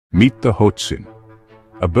Meet the Hoatzin,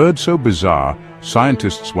 a bird so bizarre,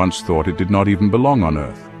 scientists once thought it did not even belong on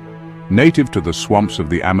Earth. Native to the swamps of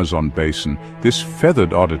the Amazon basin, this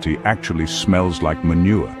feathered oddity actually smells like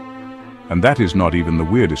manure. And that is not even the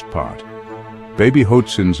weirdest part. Baby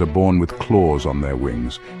Hoatzins are born with claws on their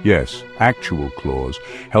wings, yes, actual claws,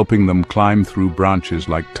 helping them climb through branches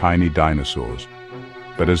like tiny dinosaurs.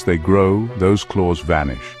 But as they grow, those claws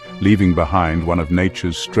vanish, leaving behind one of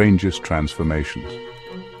nature's strangest transformations.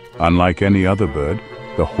 Unlike any other bird,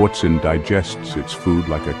 the Hoatzin digests its food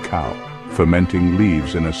like a cow, fermenting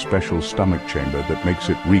leaves in a special stomach chamber that makes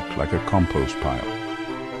it reek like a compost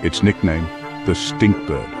pile. Its nickname, the stink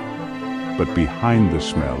bird. But behind the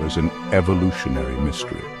smell is an evolutionary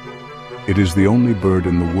mystery. It is the only bird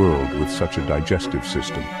in the world with such a digestive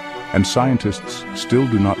system, and scientists still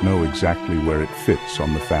do not know exactly where it fits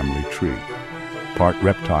on the family tree. Part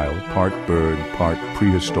reptile, part bird, part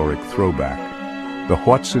prehistoric throwback, the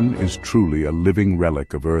Hoatzin is truly a living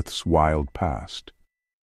relic of Earth's wild past.